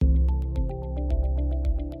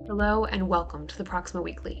Hello and welcome to the Proxima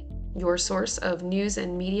Weekly, your source of news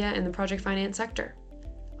and media in the project finance sector.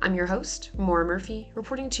 I'm your host, Maura Murphy,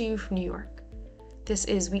 reporting to you from New York. This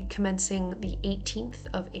is week commencing the 18th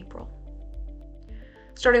of April.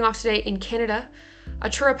 Starting off today in Canada,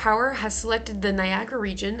 Atura Power has selected the Niagara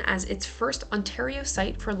region as its first Ontario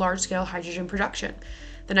site for large-scale hydrogen production.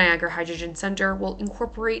 The Niagara Hydrogen Centre will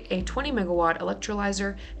incorporate a 20-megawatt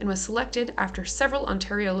electrolyzer and was selected after several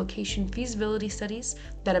Ontario location feasibility studies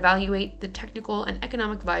that evaluate the technical and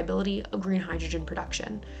economic viability of green hydrogen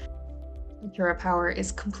production. Atura Power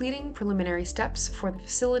is completing preliminary steps for the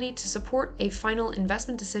facility to support a final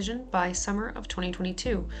investment decision by summer of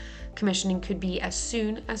 2022. Commissioning could be as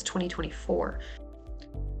soon as 2024.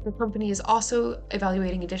 The company is also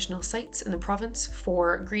evaluating additional sites in the province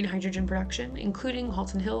for green hydrogen production, including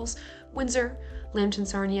Halton Hills, Windsor, Lambton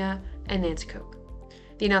Sarnia, and Nanticoke.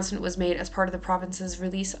 The announcement was made as part of the province's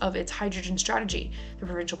release of its hydrogen strategy. The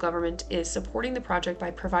provincial government is supporting the project by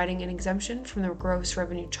providing an exemption from the gross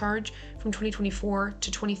revenue charge from 2024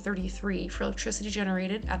 to 2033 for electricity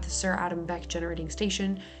generated at the Sir Adam Beck generating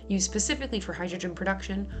station used specifically for hydrogen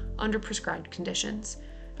production under prescribed conditions.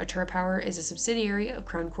 Atura Power is a subsidiary of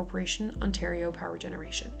Crown Corporation Ontario Power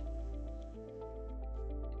Generation.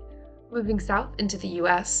 Moving south into the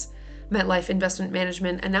U.S., MetLife Investment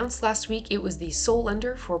Management announced last week it was the sole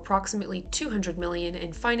lender for approximately $200 million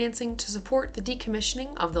in financing to support the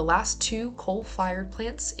decommissioning of the last two coal-fired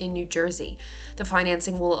plants in New Jersey. The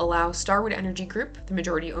financing will allow Starwood Energy Group, the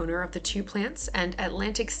majority owner of the two plants, and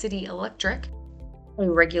Atlantic City Electric, a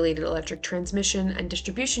regulated electric transmission and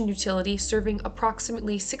distribution utility serving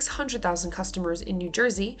approximately 600,000 customers in New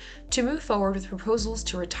Jersey, to move forward with proposals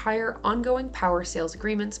to retire ongoing power sales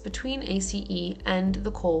agreements between ACE and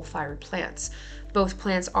the coal-fired plants. Both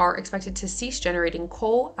plants are expected to cease generating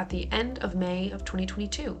coal at the end of May of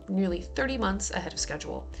 2022, nearly 30 months ahead of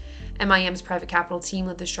schedule. MIM's private capital team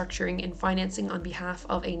led the structuring and financing on behalf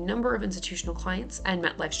of a number of institutional clients and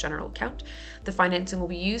MetLife's general account. The financing will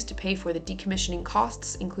be used to pay for the decommissioning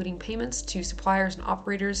costs, including payments to suppliers and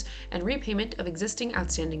operators and repayment of existing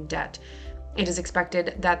outstanding debt. It is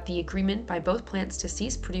expected that the agreement by both plants to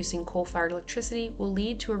cease producing coal-fired electricity will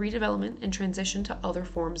lead to a redevelopment and transition to other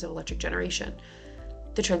forms of electric generation.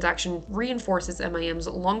 The transaction reinforces MIM's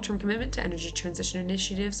long-term commitment to energy transition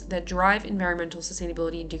initiatives that drive environmental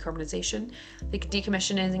sustainability and decarbonization. The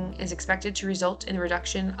decommissioning is expected to result in a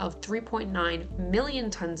reduction of 3.9 million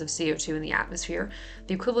tons of CO2 in the atmosphere,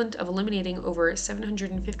 the equivalent of eliminating over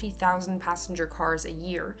 750,000 passenger cars a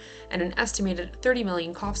year, and an estimated 30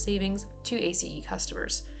 million cost savings to ACE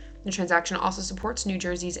customers. The transaction also supports New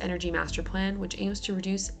Jersey's Energy Master Plan, which aims to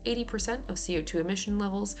reduce 80% of CO2 emission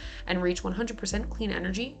levels and reach 100% clean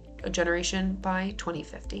energy generation by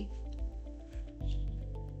 2050.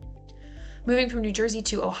 Moving from New Jersey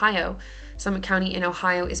to Ohio, Summit County in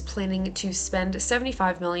Ohio is planning to spend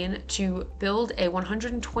 $75 million to build a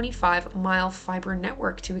 125-mile fiber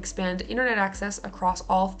network to expand internet access across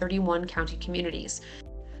all 31 county communities.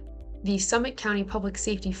 The Summit County Public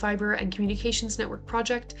Safety Fiber and Communications Network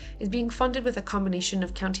project is being funded with a combination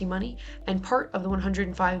of county money and part of the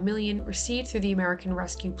 $105 million received through the American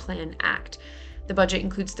Rescue Plan Act. The budget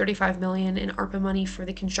includes $35 million in ARPA money for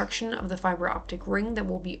the construction of the fiber optic ring that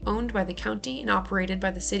will be owned by the county and operated by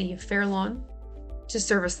the city of Fair Lawn to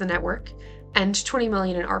service the network, and $20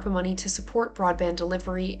 million in ARPA money to support broadband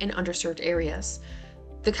delivery in underserved areas.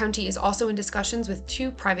 The county is also in discussions with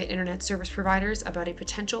two private internet service providers about a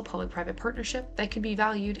potential public-private partnership that could be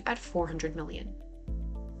valued at $400 million.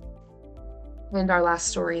 And our last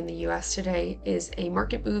story in the U.S. today is a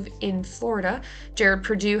market move in Florida. Jared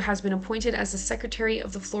Perdue has been appointed as the Secretary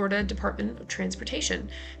of the Florida Department of Transportation.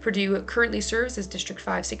 Perdue currently serves as District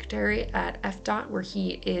 5 Secretary at FDOT, where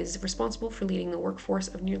he is responsible for leading the workforce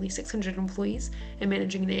of nearly 600 employees and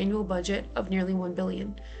managing an annual budget of nearly $1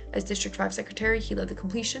 billion. As District 5 Secretary, he led the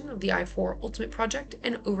completion of the I-4 Ultimate project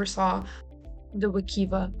and oversaw the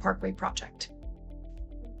Wekiva Parkway project.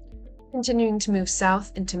 Continuing to move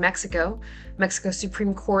south into Mexico, Mexico's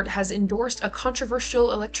Supreme Court has endorsed a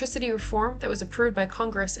controversial electricity reform that was approved by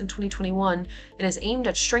Congress in 2021 and is aimed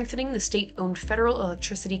at strengthening the state-owned Federal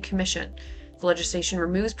Electricity Commission. The legislation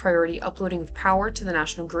removes priority uploading of power to the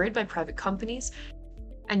national grid by private companies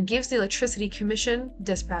and gives the Electricity Commission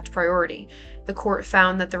dispatch priority. The court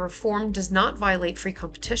found that the reform does not violate free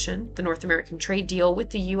competition, the North American trade deal with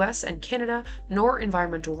the US and Canada, nor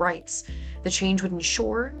environmental rights. The change would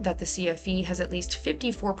ensure that the CFE has at least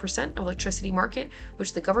 54% of electricity market,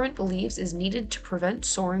 which the government believes is needed to prevent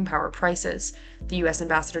soaring power prices. The US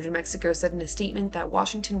ambassador to Mexico said in a statement that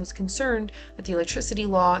Washington was concerned that the electricity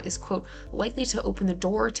law is, quote, likely to open the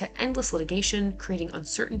door to endless litigation, creating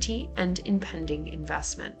uncertainty and impending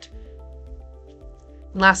investment.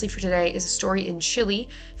 And lastly for today is a story in Chile.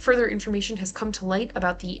 Further information has come to light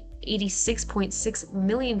about the $86.6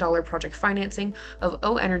 million project financing of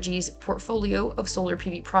O Energy's portfolio of solar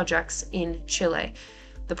PV projects in Chile.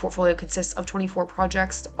 The portfolio consists of 24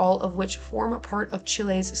 projects, all of which form a part of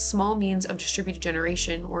Chile's Small Means of Distributed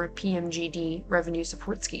Generation, or PMGD, revenue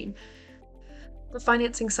support scheme. The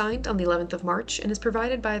financing signed on the 11th of March and is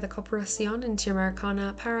provided by the Corporación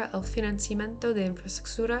Interamericana para el Financiamiento de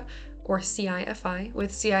Infraestructura, or CIFI,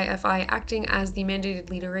 with CIFI acting as the mandated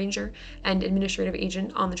lead arranger and administrative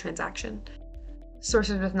agent on the transaction.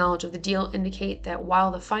 Sources with knowledge of the deal indicate that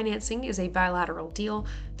while the financing is a bilateral deal,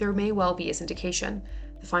 there may well be a syndication.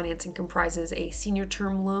 The financing comprises a senior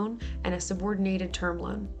term loan and a subordinated term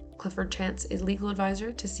loan. Clifford Chance is legal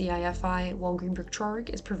advisor to CIFI, while Greenberg Traurig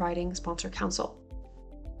is providing sponsor counsel.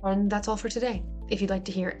 And that's all for today. If you'd like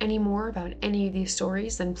to hear any more about any of these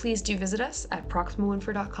stories, then please do visit us at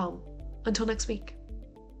proximoinfo.com. Until next week.